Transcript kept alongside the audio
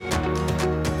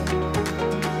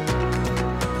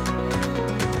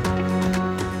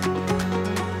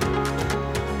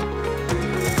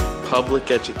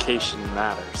Public education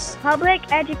matters.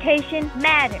 Public education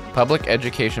matters. Public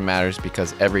education matters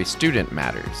because every student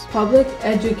matters. Public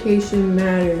education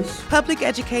matters. Public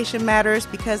education matters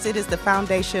because it is the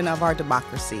foundation of our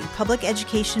democracy. Public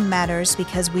education matters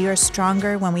because we are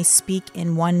stronger when we speak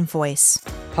in one voice.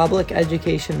 Public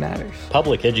education matters.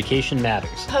 Public education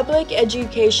matters. Public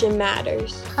education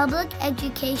matters. Public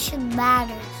education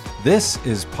matters. This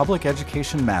is Public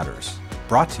Education Matters,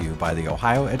 brought to you by the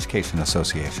Ohio Education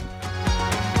Association.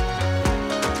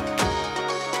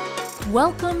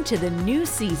 Welcome to the new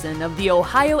season of the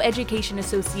Ohio Education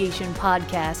Association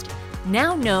podcast,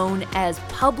 now known as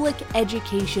Public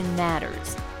Education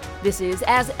Matters. This is,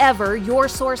 as ever, your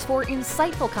source for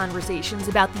insightful conversations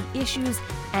about the issues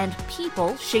and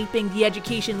people shaping the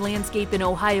education landscape in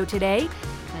Ohio today.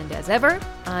 And as ever,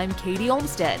 I'm Katie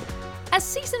Olmstead. As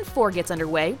Season 4 gets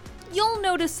underway, you'll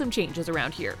notice some changes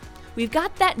around here. We've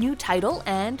got that new title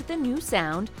and the new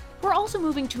sound. We're also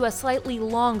moving to a slightly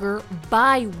longer,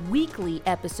 bi-weekly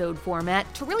episode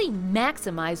format to really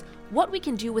maximize what we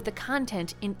can do with the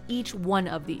content in each one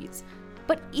of these.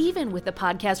 But even with the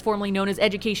podcast formerly known as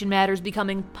Education Matters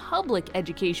becoming Public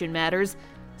Education Matters,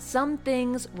 some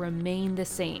things remain the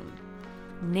same.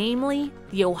 Namely,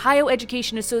 the Ohio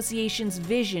Education Association's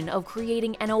vision of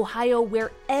creating an Ohio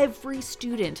where every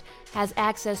student has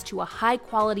access to a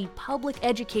high-quality public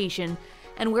education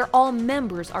and where all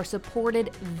members are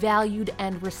supported, valued,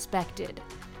 and respected.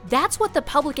 That's what the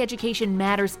Public Education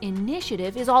Matters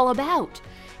initiative is all about.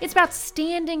 It's about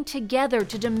standing together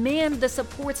to demand the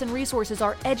supports and resources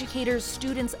our educators,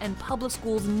 students, and public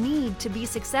schools need to be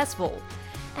successful.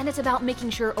 And it's about making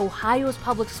sure Ohio's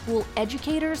public school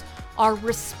educators are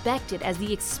respected as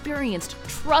the experienced,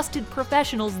 trusted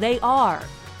professionals they are.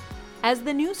 As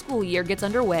the new school year gets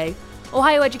underway,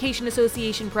 Ohio Education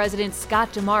Association President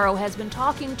Scott DeMauro has been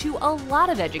talking to a lot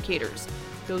of educators,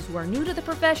 those who are new to the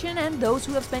profession and those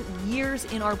who have spent years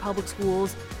in our public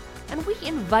schools, and we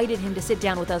invited him to sit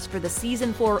down with us for the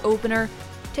Season 4 opener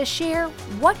to share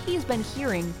what he's been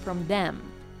hearing from them.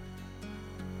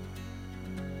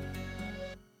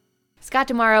 Scott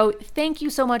DeMauro, thank you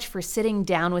so much for sitting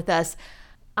down with us.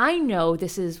 I know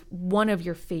this is one of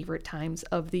your favorite times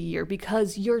of the year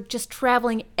because you're just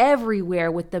traveling everywhere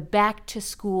with the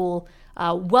back-to-school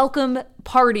welcome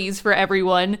parties for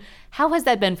everyone. How has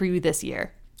that been for you this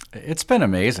year? It's been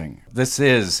amazing. This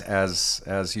is,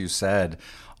 as you said,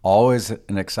 always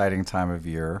an exciting time of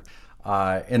year.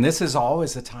 And this is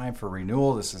always a time for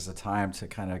renewal. This is a time to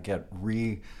kind of get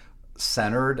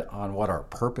centered on what our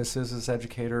purpose is as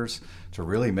educators, to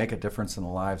really make a difference in the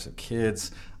lives of kids,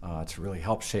 to really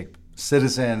help shape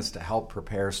citizens, to help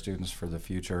prepare students for the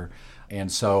future.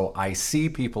 And so I see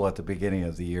people at the beginning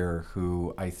of the year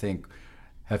who I think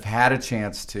have had a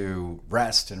chance to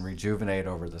rest and rejuvenate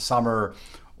over the summer,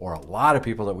 or a lot of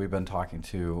people that we've been talking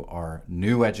to are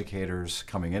new educators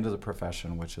coming into the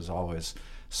profession, which is always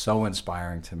so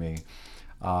inspiring to me.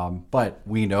 But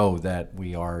we know that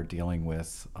we are dealing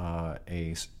with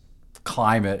a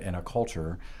climate and a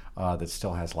culture that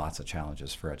still has lots of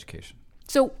challenges for education.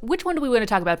 So which one do we want to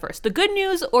talk about first? The good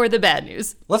news or the bad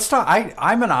news? Let's talk.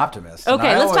 I'm an optimist.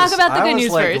 Okay, let's talk about the good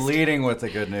news first. I was leading with the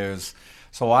good news.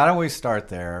 So why don't we start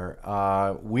there?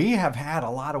 We have had a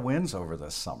lot of wins over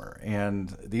this summer,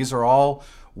 and these are all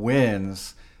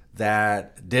wins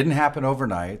that didn't happen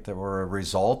overnight, that were a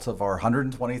result of our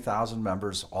 120,000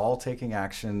 members all taking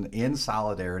action in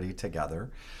solidarity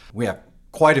together. We have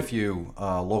quite a few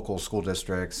local school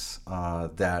districts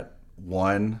that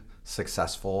won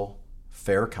successful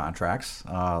fair contracts,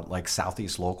 like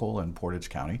Southeast Local and Portage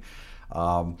County.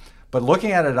 But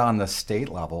looking at it on the state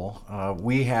level,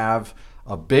 we have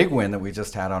a big win that we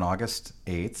just had on August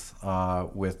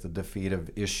 8th with the defeat of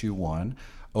Issue 1.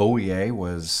 OEA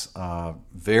was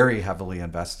very heavily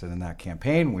invested in that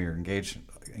campaign. We were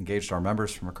engaged our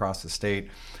members from across the state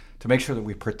to make sure that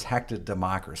we protected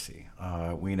democracy.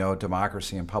 We know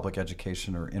democracy and public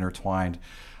education are intertwined.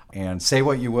 And say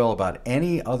what you will about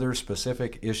any other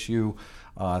specific issue,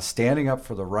 standing up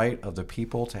for the right of the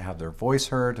people to have their voice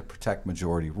heard, to protect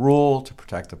majority rule, to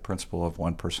protect the principle of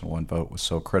one person, one vote was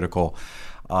so critical.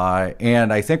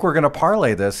 And I think we're going to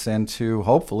parlay this into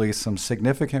hopefully some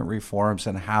significant reforms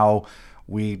in how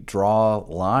we draw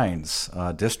lines,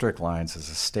 district lines as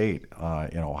a state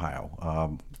in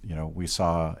Ohio. We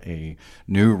saw a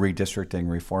new redistricting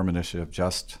reform initiative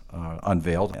just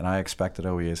unveiled, and I expect that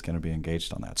OEA is going to be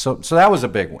engaged on that. So that was a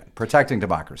big win, protecting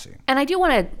democracy. And I do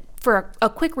want to for a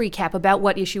quick recap about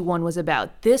what Issue 1 was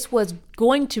about, this was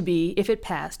going to be, if it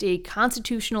passed, a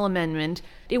constitutional amendment.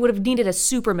 It would have needed a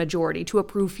supermajority to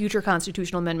approve future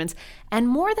constitutional amendments. And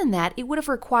more than that, it would have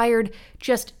required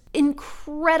just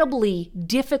incredibly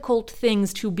difficult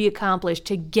things to be accomplished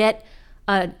to get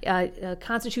a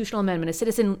constitutional amendment, a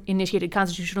citizen-initiated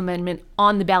constitutional amendment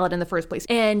on the ballot in the first place.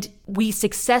 And we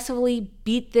successfully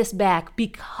beat this back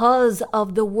because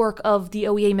of the work of the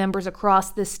OEA members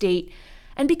across the state.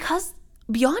 And because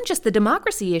beyond just the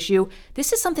democracy issue,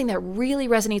 this is something that really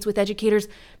resonates with educators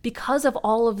because of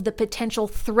all of the potential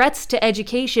threats to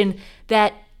education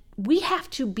that we have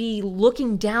to be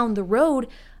looking down the road.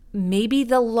 Maybe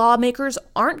the lawmakers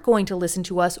aren't going to listen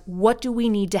to us. What do we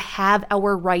need to have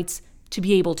our rights to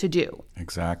be able to do?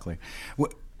 Exactly.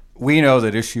 We know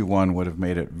that Issue 1 would have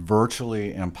made it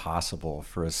virtually impossible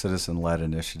for a citizen-led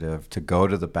initiative to go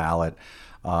to the ballot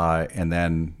and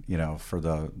then, for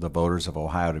the voters of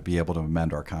Ohio to be able to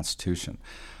amend our Constitution.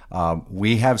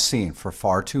 We have seen for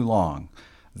far too long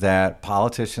that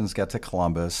politicians get to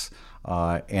Columbus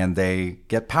and they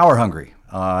get power hungry.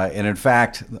 And in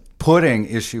fact, putting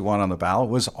Issue 1 on the ballot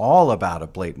was all about a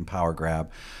blatant power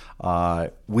grab.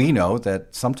 We know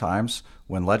that sometimes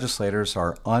when legislators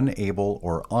are unable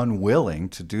or unwilling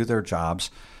to do their jobs,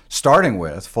 starting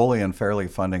with fully and fairly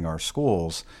funding our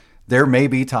schools, there may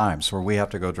be times where we have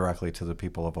to go directly to the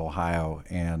people of Ohio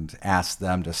and ask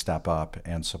them to step up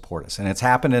and support us. And it's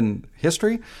happened in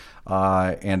history,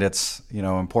 and it's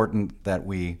important that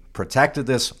we protected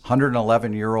this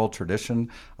 111-year-old tradition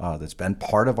that's been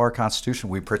part of our Constitution.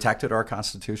 We protected our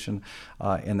Constitution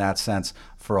in that sense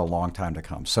for a long time to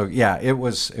come. So yeah, it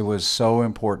was so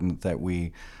important that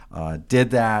we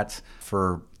did that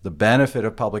for the benefit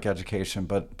of public education,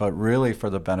 but really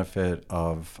for the benefit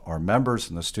of our members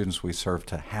and the students we serve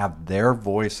to have their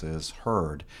voices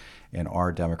heard in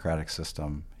our democratic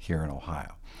system here in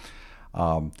Ohio.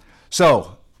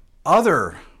 So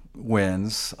other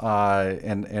wins,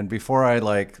 and before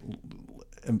I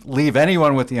leave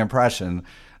anyone with the impression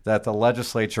that the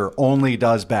legislature only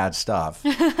does bad stuff,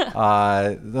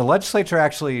 the legislature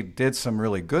actually did some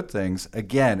really good things,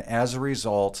 again, as a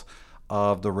result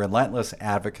of the relentless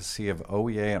advocacy of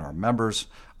OEA and our members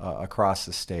across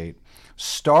the state,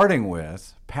 starting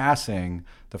with passing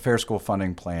the Fair School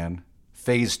Funding Plan,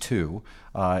 Phase 2,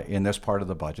 in this part of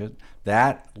the budget.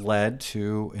 That led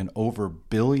to an over $1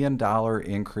 billion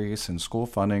increase in school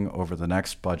funding over the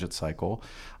next budget cycle.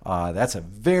 That's a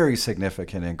very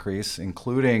significant increase,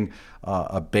 including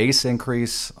a base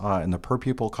increase in the per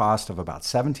pupil cost of about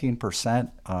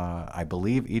 17%, I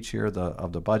believe, each year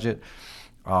of the budget.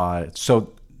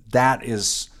 So that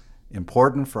is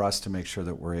important for us to make sure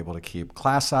that we're able to keep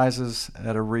class sizes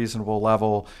at a reasonable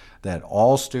level, that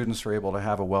all students are able to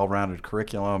have a well-rounded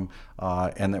curriculum,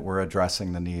 and that we're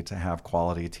addressing the need to have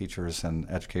quality teachers and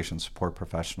education support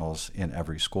professionals in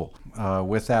every school.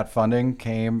 With that funding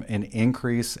came an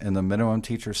increase in the minimum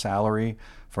teacher salary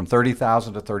from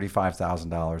 $30,000 to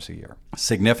 $35,000 a year.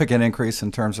 Significant increase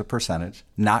in terms of percentage,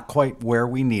 not quite where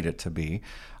we need it to be.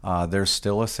 There's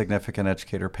still a significant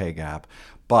educator pay gap,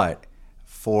 but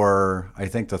for, I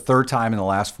think, the third time in the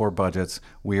last 4 budgets,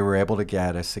 we were able to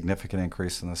get a significant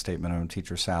increase in the state minimum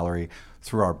teacher salary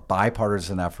through our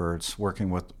bipartisan efforts, working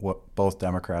with both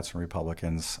Democrats and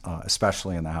Republicans,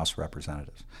 especially in the House of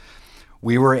Representatives.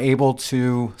 We were able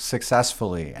to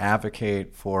successfully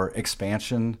advocate for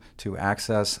expansion to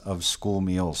access of school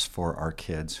meals for our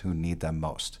kids who need them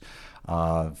most.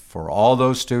 For all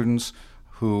those students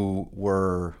who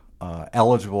were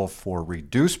eligible for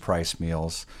reduced price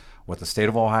meals, what the state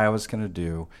of Ohio is going to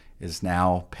do is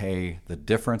now pay the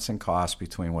difference in cost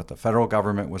between what the federal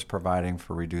government was providing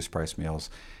for reduced price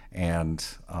meals and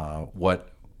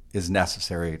what is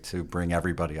necessary to bring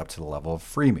everybody up to the level of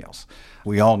free meals.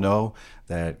 We all know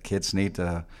that kids need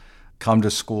to come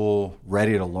to school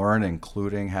ready to learn,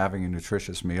 including having a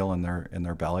nutritious meal in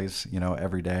their bellies,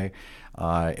 every day.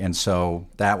 And so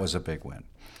that was a big win.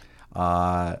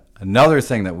 Another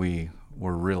thing that we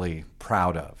were really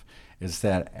proud of is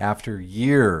that after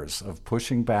years of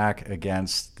pushing back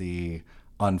against the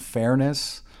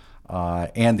unfairness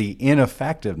and the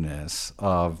ineffectiveness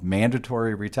of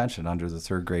mandatory retention under the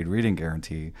third grade reading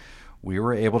guarantee, we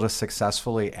were able to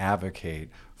successfully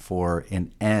advocate for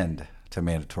an end to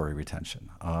mandatory retention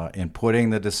in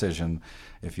putting the decision,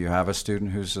 if you have a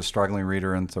student who's a struggling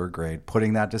reader in third grade,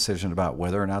 putting that decision about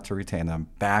whether or not to retain them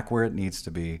back where it needs to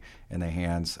be in the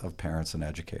hands of parents and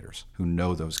educators who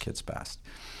know those kids best.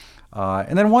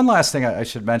 And then one last thing I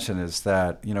should mention is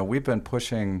that, we've been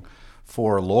pushing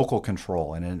for local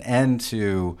control and an end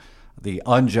to the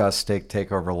unjust state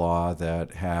takeover law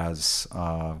that has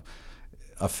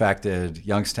affected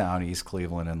Youngstown, East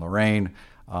Cleveland, and Lorraine.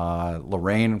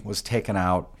 Lorraine was taken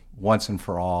out once and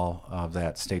for all of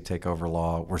that state takeover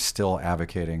law. We're still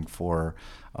advocating for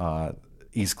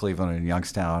East Cleveland and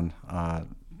Youngstown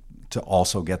to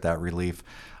also get that relief.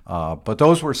 But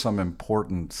those were some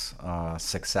important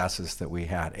successes that we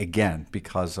had, again,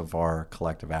 because of our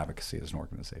collective advocacy as an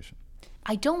organization.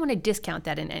 I don't want to discount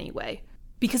that in any way,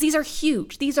 because these are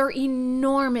huge. These are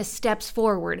enormous steps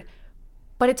forward.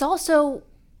 But it's also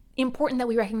important that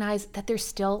we recognize that there's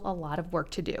still a lot of work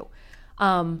to do.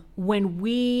 When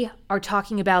we are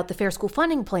talking about the Fair School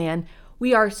Funding Plan,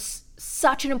 we are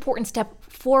such an important step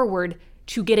forward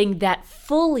to getting that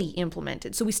fully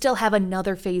implemented. So we still have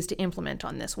another phase to implement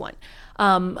on this one.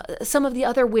 Some of the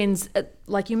other wins,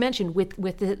 like you mentioned,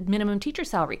 with the minimum teacher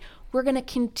salary, we're going to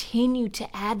continue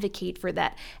to advocate for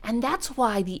that. And that's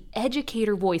why the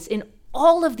educator voice in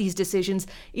all of these decisions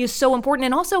is so important,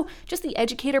 and also just the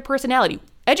educator personality.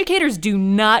 Educators do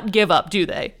not give up, do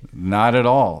they? Not at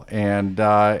all. And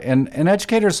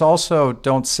educators also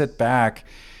don't sit back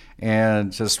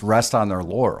and just rest on their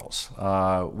laurels.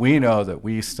 We know that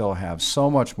we still have so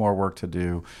much more work to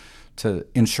do to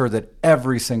ensure that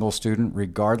every single student,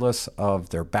 regardless of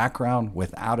their background,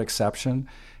 without exception,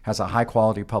 has a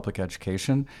high-quality public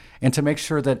education, and to make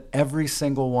sure that every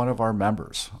single one of our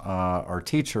members, our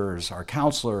teachers, our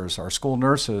counselors, our school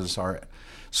nurses, our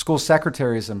school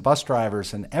secretaries and bus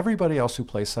drivers, and everybody else who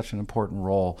plays such an important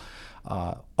role,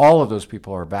 all of those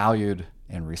people are valued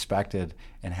and respected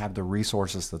and have the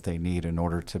resources that they need in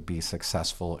order to be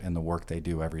successful in the work they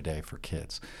do every day for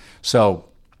kids. So,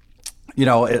 you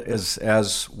know,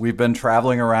 as we've been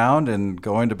traveling around and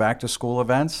going to back-to-school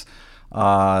events,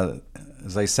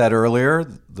 as I said earlier,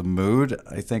 the mood,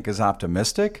 I think, is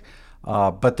optimistic,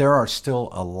 but there are still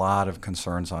a lot of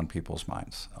concerns on people's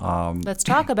minds. Let's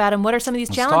talk about them. What are some of these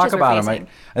challenges we're facing? Let's talk about them.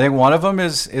 I think one of them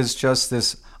is just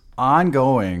this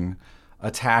ongoing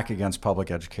attack against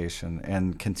public education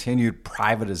and continued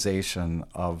privatization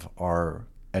of our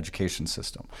education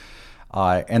system.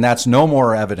 And that's no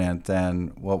more evident than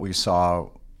what we saw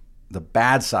the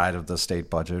bad side of the state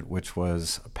budget, which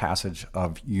was a passage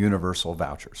of universal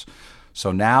vouchers.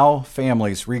 So now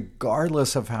families,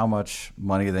 regardless of how much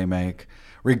money they make,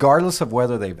 regardless of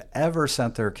whether they've ever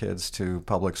sent their kids to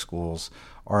public schools,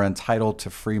 are entitled to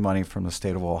free money from the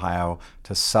state of Ohio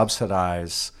to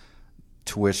subsidize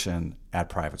tuition at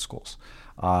private schools.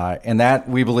 And that,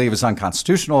 we believe, is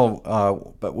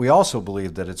unconstitutional, but we also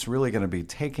believe that it's really going to be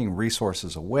taking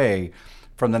resources away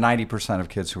from the 90% of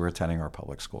kids who are attending our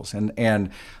public schools.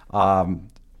 And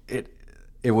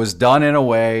it was done in a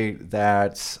way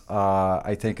that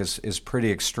I think is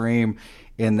pretty extreme,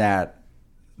 in that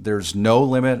there's no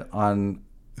limit on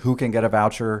who can get a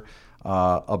voucher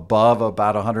above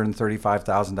about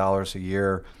 $135,000 a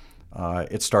year.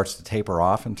 It starts to taper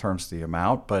off in terms of the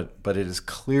amount, but it is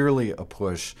clearly a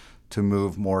push to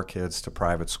move more kids to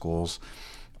private schools.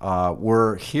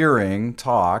 We're hearing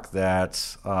talk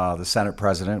that the Senate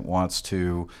president wants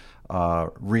to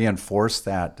reinforce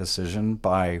that decision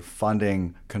by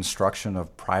funding construction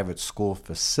of private school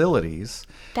facilities.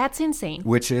 That's insane.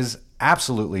 Which is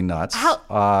absolutely nuts. And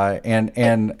I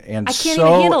can't so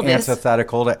even handle this.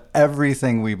 Antithetical to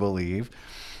everything we believe.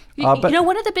 But, you know,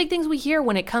 one of the big things we hear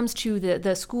when it comes to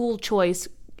the school choice,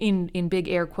 in big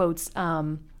air quotes,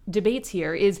 debates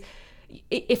here is,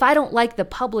 if I don't like the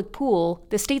public pool,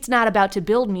 the state's not about to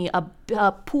build me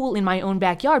a pool in my own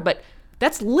backyard. But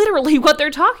that's literally what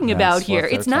they're talking about here.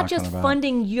 It's not just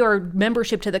funding your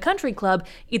membership to the country club,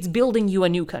 it's building you a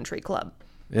new country club.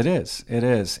 It is.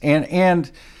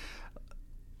 And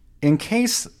in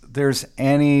case there's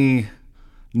any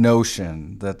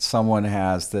notion that someone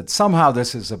has that somehow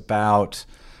this is about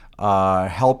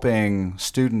helping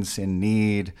students in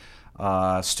need,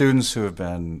 students who have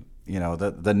been, you know,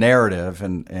 the narrative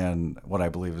and what I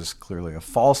believe is clearly a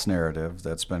false narrative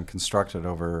that's been constructed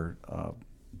over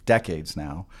decades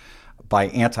now by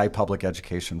anti-public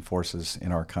education forces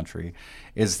in our country,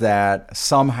 is that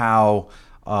somehow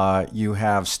you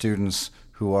have students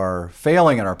who are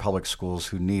failing in our public schools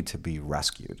who need to be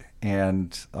rescued.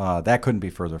 And that couldn't be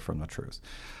further from the truth.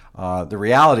 The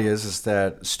reality is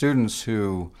that students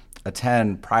who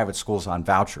attend private schools on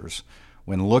vouchers,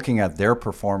 when looking at their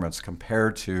performance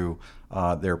compared to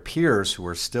their peers who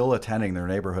are still attending their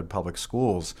neighborhood public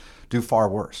schools, do far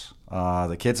worse.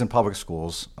 The kids in public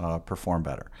schools perform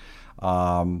better.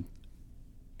 And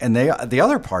the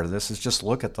other part of this is just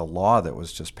look at the law that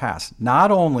was just passed.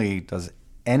 Not only does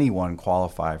anyone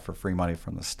qualify for free money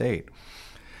from the state,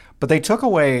 but they took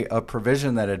away a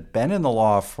provision that had been in the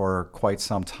law for quite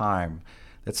some time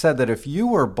that said that if you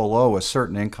were below a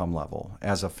certain income level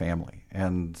as a family,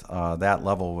 and that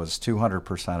level was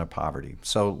 200% of poverty,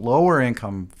 so lower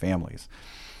income families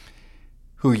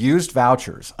who used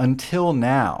vouchers, until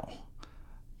now,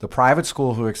 the private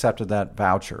school who accepted that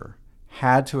voucher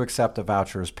had to accept the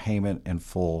voucher as payment in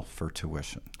full for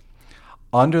tuition.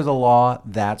 Under the law,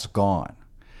 that's gone.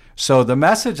 So the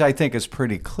message, I think, is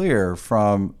pretty clear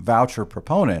from voucher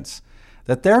proponents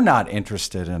that they're not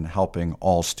interested in helping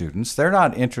all students. They're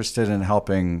not interested in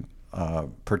helping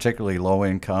particularly low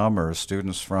income or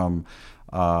students from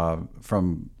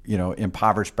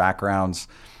impoverished backgrounds.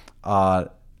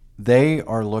 They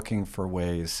are looking for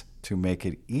ways to make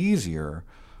it easier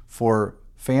for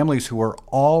families who are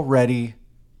already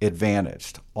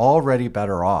advantaged, already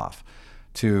better off,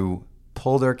 to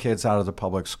pull their kids out of the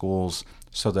public schools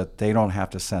so that they don't have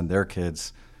to send their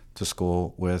kids to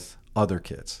school with other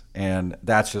kids. And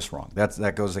that's just wrong.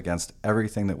 That goes against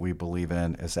everything that we believe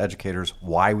in as educators,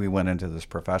 why we went into this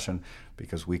profession,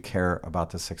 because we care about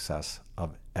the success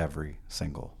of every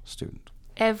single student.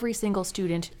 Every single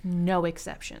student, no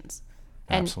exceptions.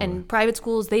 Absolutely. And private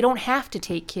schools, they don't have to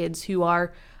take kids who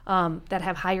are that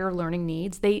have higher learning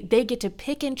needs. They get to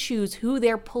pick and choose who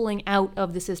they're pulling out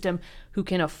of the system, who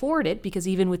can afford it, because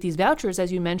even with these vouchers,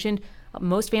 as you mentioned,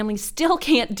 most families still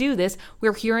can't do this.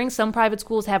 We're hearing some private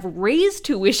schools have raised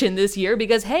tuition this year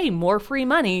because, hey, more free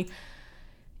money.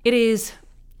 It is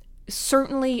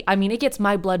certainly, it gets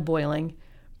my blood boiling,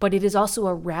 but it is also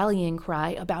a rallying cry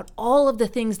about all of the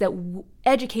things that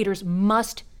educators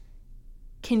must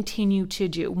continue to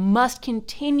do, must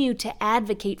continue to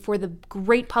advocate for the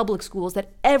great public schools that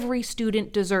every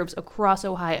student deserves across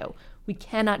Ohio. We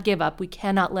cannot give up. We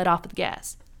cannot let off the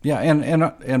gas. Yeah,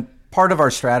 and part of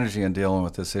our strategy in dealing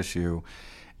with this issue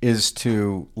is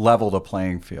to level the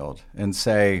playing field and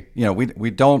say,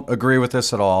 we don't agree with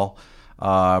this at all,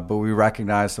 but we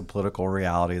recognize the political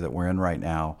reality that we're in right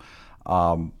now.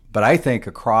 But I think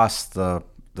across the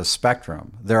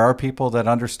spectrum, there are people that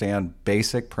understand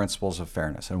basic principles of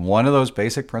fairness. And one of those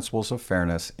basic principles of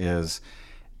fairness is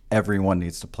everyone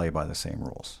needs to play by the same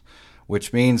rules,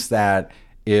 which means that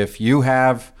if you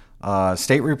have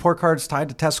state report cards tied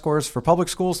to test scores for public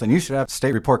schools, then you should have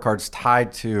state report cards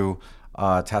tied to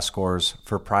test scores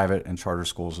for private and charter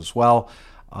schools as well.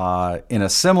 In a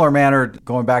similar manner,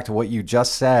 going back to what you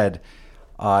just said,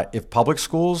 if public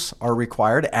schools are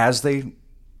required, as they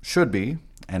should be,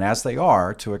 and as they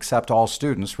are, to accept all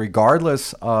students,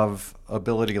 regardless of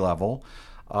ability level,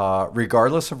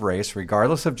 regardless of race,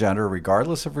 regardless of gender,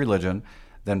 regardless of religion,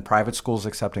 then private schools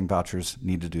accepting vouchers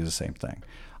need to do the same thing.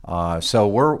 So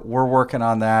we're working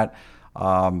on that.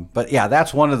 But yeah,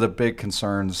 that's one of the big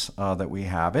concerns that we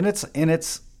have, and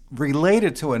it's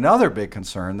related to another big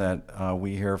concern that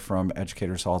we hear from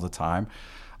educators all the time,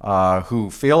 who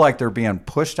feel like they're being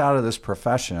pushed out of this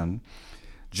profession,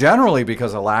 generally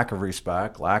because of lack of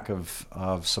respect, lack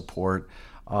of support,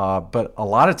 but a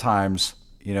lot of times,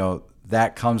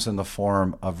 that comes in the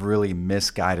form of really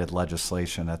misguided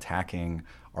legislation attacking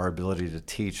our ability to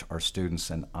teach our students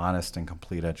an honest and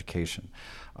complete education.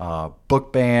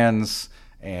 Book bans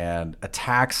and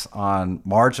attacks on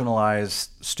marginalized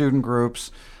student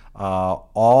groups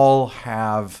all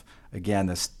have, again,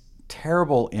 this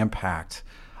terrible impact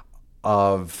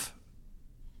of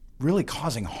really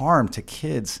causing harm to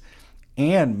kids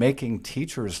and making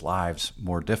teachers' lives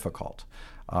more difficult.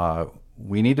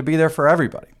 We need to be there for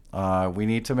everybody. We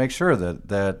need to make sure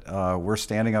that we're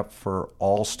standing up for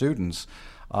all students,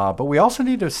 but we also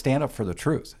need to stand up for the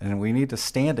truth, and we need to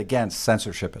stand against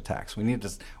censorship attacks. We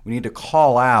need to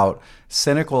call out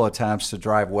cynical attempts to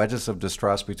drive wedges of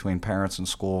distrust between parents and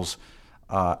schools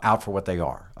out for what they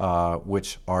are,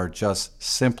 which are just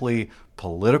simply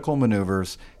political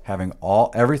maneuvers having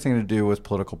everything to do with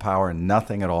political power and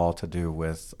nothing at all to do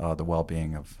with the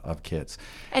well-being of kids.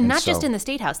 And not just in the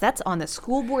State House. That's on the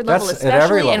school board level especially. At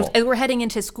every level. And we're heading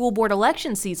into school board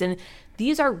election season.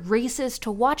 These are races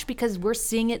to watch because we're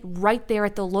seeing it right there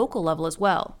at the local level as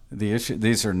well.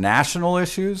 These are national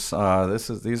issues.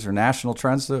 These are national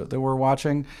trends that we're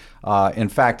watching. In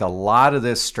fact, a lot of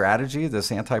this strategy,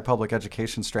 this anti-public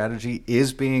education strategy,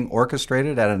 is being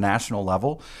orchestrated at a national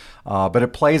level, but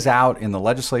it plays out in the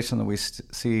legislation that we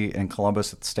see in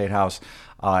Columbus at the State House,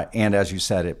 and as you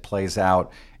said, it plays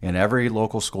out in every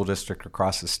local school district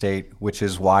across the state, which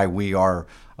is why we are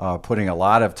putting a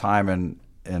lot of time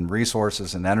and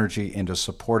resources and energy into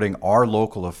supporting our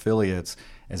local affiliates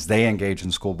as they engage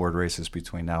in school board races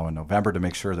between now and November to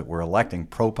make sure that we're electing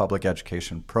pro-public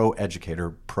education,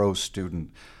 pro-educator,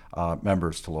 pro-student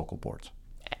members to local boards.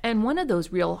 And one of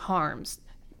those real harms,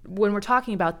 when we're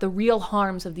talking about the real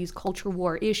harms of these culture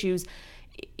war issues,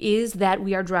 is that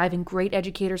we are driving great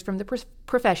educators from the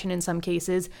profession in some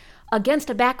cases against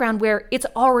a background where it's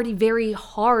already very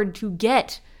hard to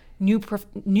get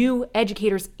new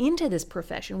educators into this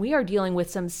profession. We are dealing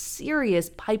with some serious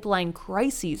pipeline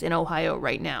crises in Ohio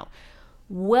right now.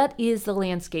 What is the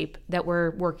landscape that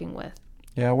we're working with?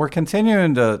 Yeah, we're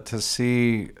continuing to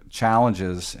see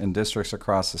challenges in districts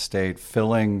across the state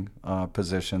filling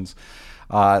positions.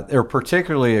 They're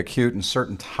particularly acute in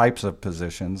certain types of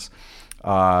positions.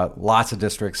 Lots of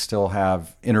districts still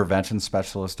have intervention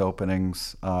specialist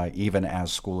openings, even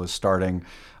as school is starting.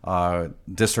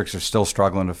 Districts are still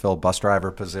struggling to fill bus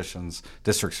driver positions.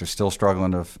 Districts are still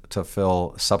struggling to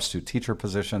fill substitute teacher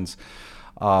positions.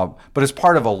 But as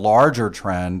part of a larger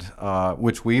trend,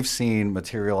 which we've seen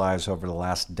materialize over the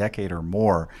last decade or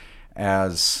more,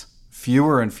 as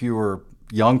fewer and fewer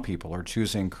young people are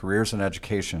choosing careers in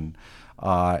education,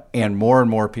 and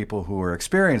more people who are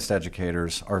experienced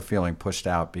educators are feeling pushed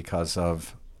out because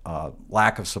of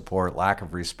lack of support, lack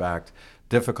of respect,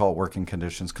 difficult working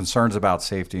conditions, concerns about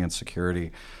safety and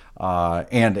security,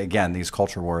 and again, these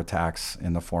culture war attacks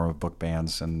in the form of book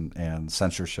bans and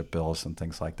censorship bills and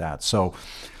things like that. So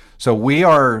we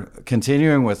are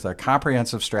continuing with a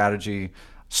comprehensive strategy,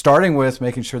 starting with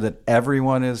making sure that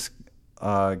everyone is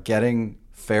getting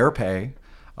fair pay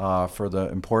for the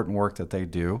important work that they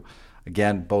do.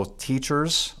 Again, both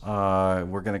teachers,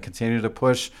 we're going to continue to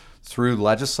push through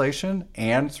legislation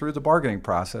and through the bargaining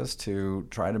process to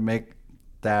try to make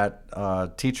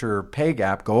that teacher pay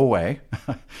gap go away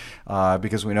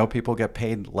because we know people get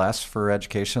paid less for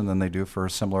education than they do for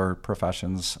similar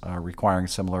professions requiring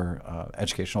similar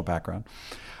educational background.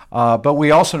 But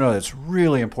we also know that it's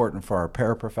really important for our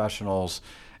paraprofessionals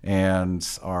and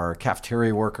our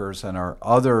cafeteria workers and our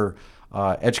other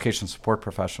education support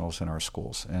professionals in our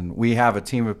schools. And we have a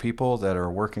team of people that are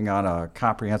working on a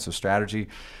comprehensive strategy,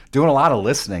 doing a lot of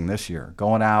listening this year,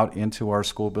 going out into our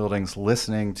school buildings,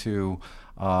 listening to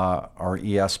our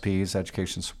ESPs,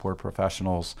 education support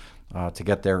professionals, to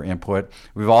get their input.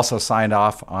 We've also signed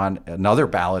off on another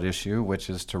ballot issue, which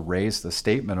is to raise the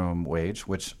state minimum wage,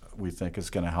 which we think is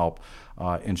going to help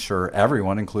ensure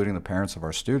everyone, including the parents of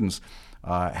our students,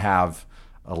 have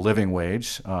a living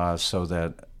wage so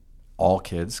that all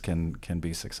kids can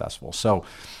be successful. So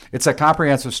it's a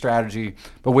comprehensive strategy,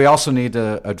 but we also need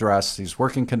to address these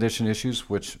working condition issues,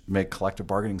 which make collective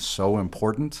bargaining so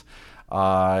important,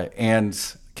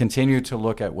 and continue to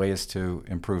look at ways to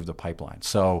improve the pipeline.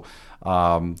 So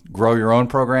grow your own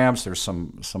programs. There's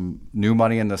some new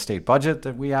money in the state budget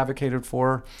that we advocated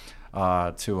for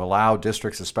to allow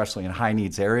districts, especially in high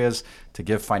needs areas, to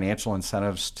give financial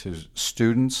incentives to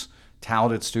students,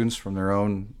 talented students from their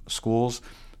own schools,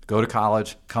 go to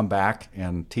college, come back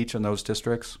and teach in those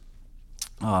districts.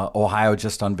 Ohio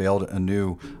just unveiled a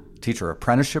new teacher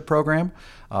apprenticeship program,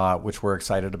 which we're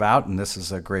excited about. And this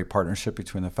is a great partnership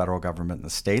between the federal government and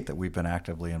the state that we've been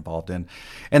actively involved in.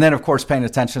 And then, of course, paying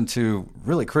attention to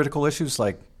really critical issues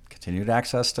like continued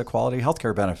access to quality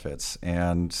healthcare benefits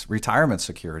and retirement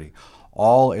security,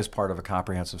 all is part of a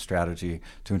comprehensive strategy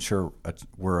to ensure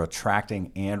we're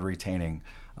attracting and retaining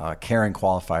caring,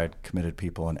 qualified, committed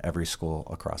people in every school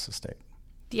across the state.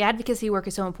 The advocacy work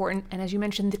is so important, and as you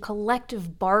mentioned, the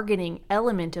collective bargaining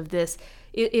element of this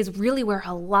is really where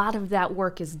a lot of that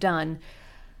work is done.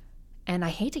 And I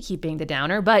hate to keep being the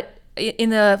downer, but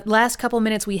in the last couple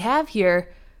minutes we have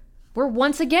here, we're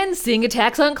once again seeing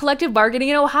attacks on collective bargaining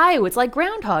in Ohio. It's like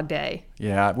Groundhog Day.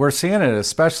 Yeah, we're seeing it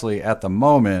especially at the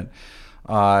moment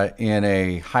in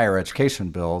a higher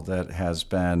education bill that has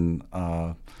been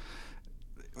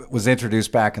was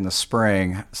introduced back in the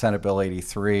spring, Senate Bill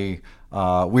 83.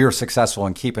 We were successful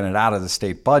in keeping it out of the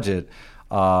state budget,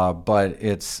 but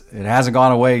it hasn't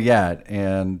gone away yet.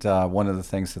 And one of the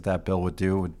things that bill would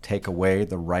do would take away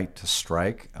the right to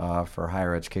strike for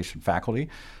higher education faculty.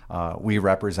 We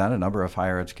represent a number of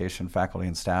higher education faculty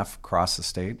and staff across the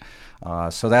state.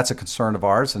 So that's a concern of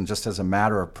ours. And just as a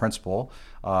matter of principle,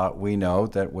 we know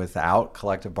that without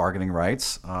collective bargaining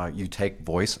rights, you take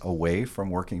voice away from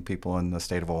working people in the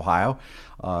state of Ohio.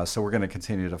 So we're going to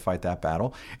continue to fight that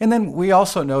battle. And then we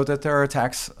also know that there are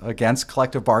attacks against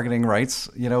collective bargaining rights,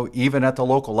 even at the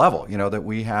local level, that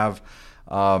we have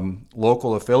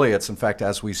local affiliates. In fact,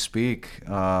 as we speak,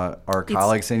 our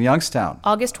colleagues in Youngstown.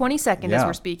 August 22nd, as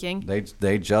we're speaking.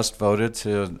 They just voted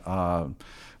to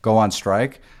go on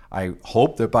strike. I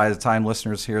hope that by the time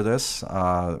listeners hear this,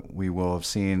 we will have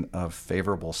seen a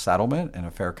favorable settlement and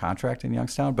a fair contract in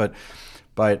Youngstown.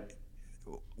 But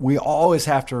we always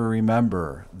have to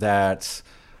remember that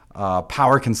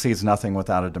power concedes nothing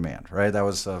without a demand, right? That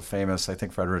was a famous, I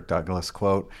think, Frederick Douglass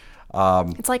quote.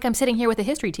 It's like I'm sitting here with a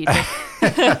history teacher.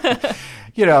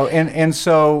 And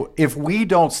so if we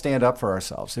don't stand up for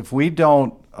ourselves, if we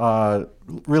don't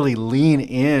really lean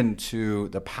into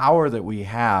the power that we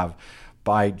have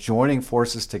by joining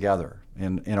forces together,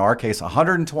 in our case,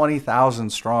 120,000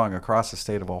 strong across the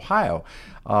state of Ohio,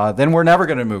 then we're never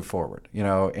going to move forward.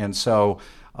 And so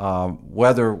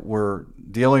whether we're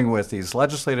dealing with these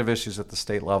legislative issues at the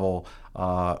state level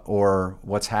or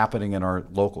what's happening in our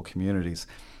local communities,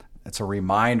 it's a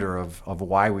reminder of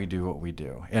why we do what we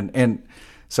do. And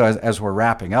so as we're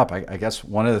wrapping up, I guess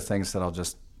one of the things that I'll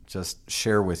just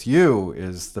share with you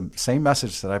is the same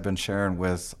message that I've been sharing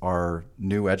with our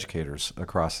new educators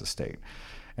across the state.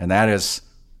 And that is,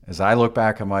 as I look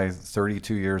back on my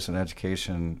 32 years in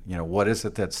education, what is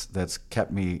it that's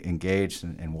kept me engaged,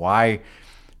 and why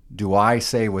do I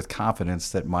say with confidence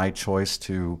that my choice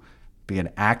to be an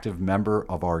active member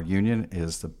of our union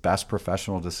is the best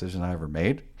professional decision I ever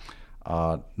made?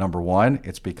 Number one,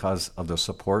 it's because of the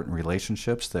support and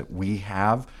relationships that we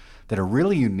have that are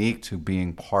really unique to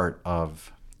being part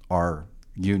of our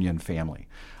union family.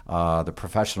 The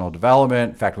professional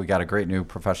development, in fact, we got a great new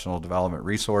professional development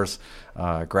resource,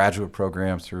 graduate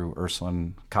program through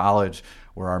Ursuline College,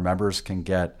 where our members can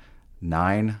get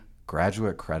 9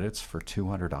 graduate credits for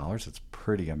 $200. It's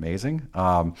pretty amazing.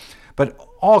 But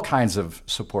all kinds of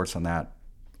supports on that,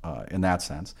 in that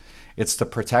sense. It's the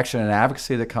protection and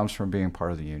advocacy that comes from being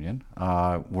part of the union.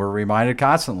 We're reminded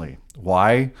constantly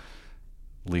why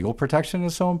legal protection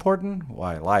is so important,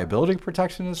 why liability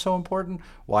protection is so important,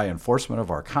 why enforcement of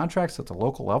our contracts at the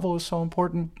local level is so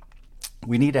important.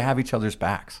 We need to have each other's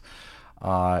backs.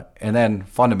 And then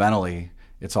fundamentally,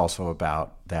 it's also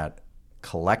about that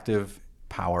collective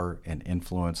power and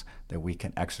influence that we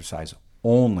can exercise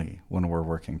only when we're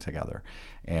working together.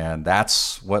 And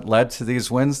that's what led to these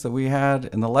wins that we had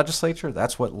in the legislature.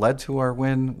 That's what led to our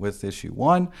win with issue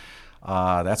 1.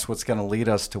 That's what's going to lead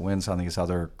us to wins on these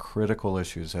other critical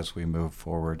issues as we move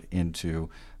forward into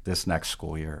this next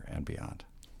school year and beyond.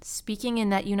 Speaking in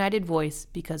that united voice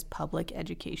because public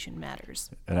education matters.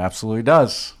 It absolutely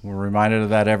does. We're reminded of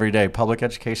that every day. Public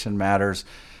education matters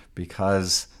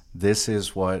because this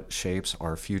is what shapes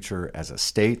our future as a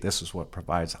state. This is what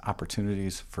provides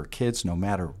opportunities for kids, no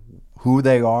matter who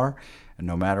they are and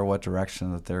no matter what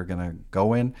direction that they're going to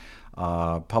go in.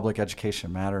 Public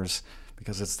education matters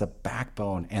because it's the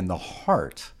backbone and the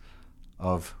heart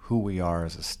of who we are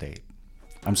as a state.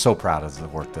 I'm so proud of the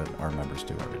work that our members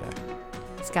do every day.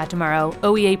 Scott Tomorrow,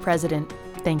 OEA President,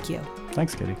 thank you.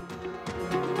 Thanks, Kitty.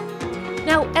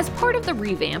 Now, as part of the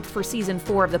revamp for Season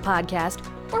 4 of the podcast,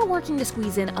 we're working to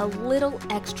squeeze in a little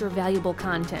extra valuable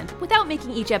content without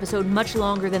making each episode much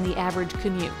longer than the average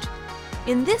commute.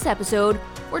 In this episode,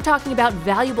 we're talking about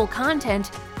valuable content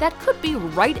that could be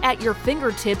right at your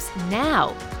fingertips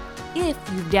now, if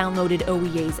you've downloaded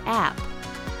OEA's app.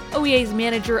 OEA's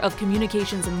Manager of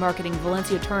Communications and Marketing,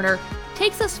 Valencia Turner,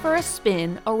 takes us for a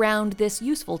spin around this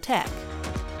useful tech.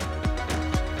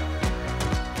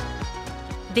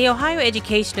 The Ohio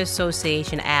Education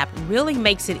Association app really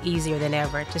makes it easier than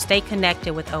ever to stay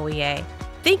connected with OEA.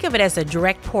 Think of it as a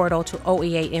direct portal to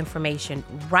OEA information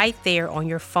right there on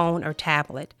your phone or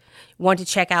tablet. Want to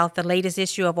check out the latest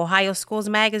issue of Ohio Schools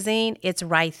Magazine? It's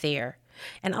right there.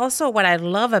 And also what I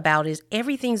love about it is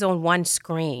everything's on one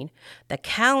screen. The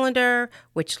calendar,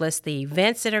 which lists the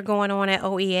events that are going on at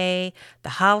OEA, the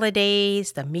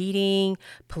holidays, the meeting,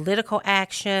 political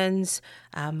actions,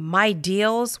 My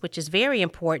Deals, which is very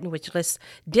important, which lists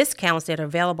discounts that are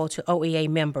available to OEA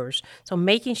members. So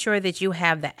making sure that you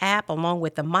have the app along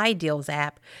with the My Deals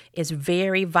app is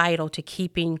very vital to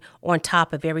keeping on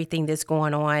top of everything that's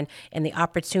going on and the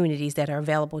opportunities that are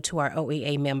available to our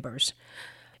OEA members.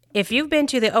 If you've been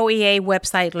to the OEA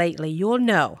website lately, you'll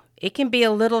know it can be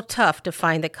a little tough to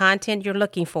find the content you're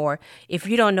looking for if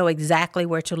you don't know exactly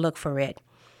where to look for it.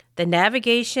 The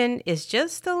navigation is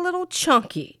just a little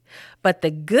chunky, but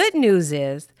the good news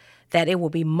is that it will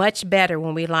be much better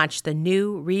when we launch the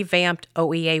new revamped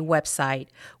OEA website,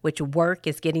 which work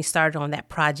is getting started on that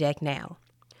project now.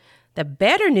 The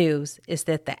better news is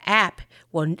that the app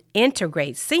will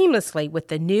integrate seamlessly with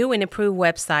the new and improved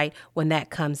website when that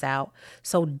comes out.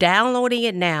 So downloading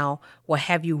it now will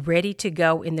have you ready to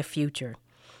go in the future.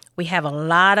 We have a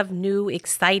lot of new,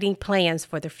 exciting plans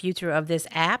for the future of this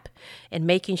app and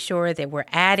making sure that we're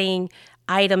adding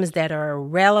items that are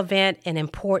relevant and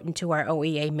important to our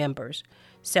OEA members.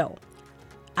 So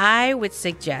I would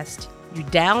suggest you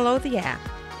download the app.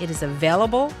 It is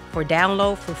available for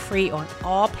download for free on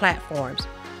all platforms.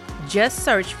 Just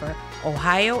search for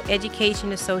Ohio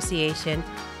Education Association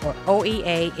or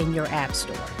OEA in your app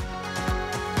store.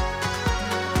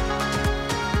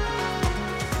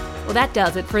 Well, that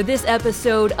does it for this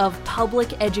episode of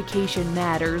Public Education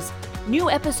Matters. New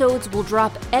episodes will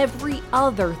drop every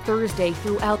other Thursday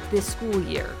throughout this school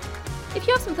year. If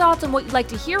you have some thoughts on what you'd like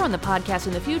to hear on the podcast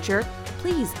in the future,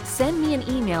 please send me an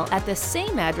email at the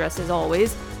same address as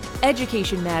always,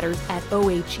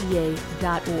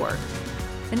 educationmatters@ohea.org.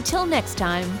 Until next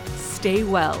time, stay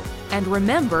well. And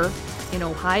remember, in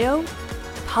Ohio,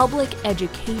 public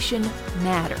education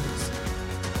matters.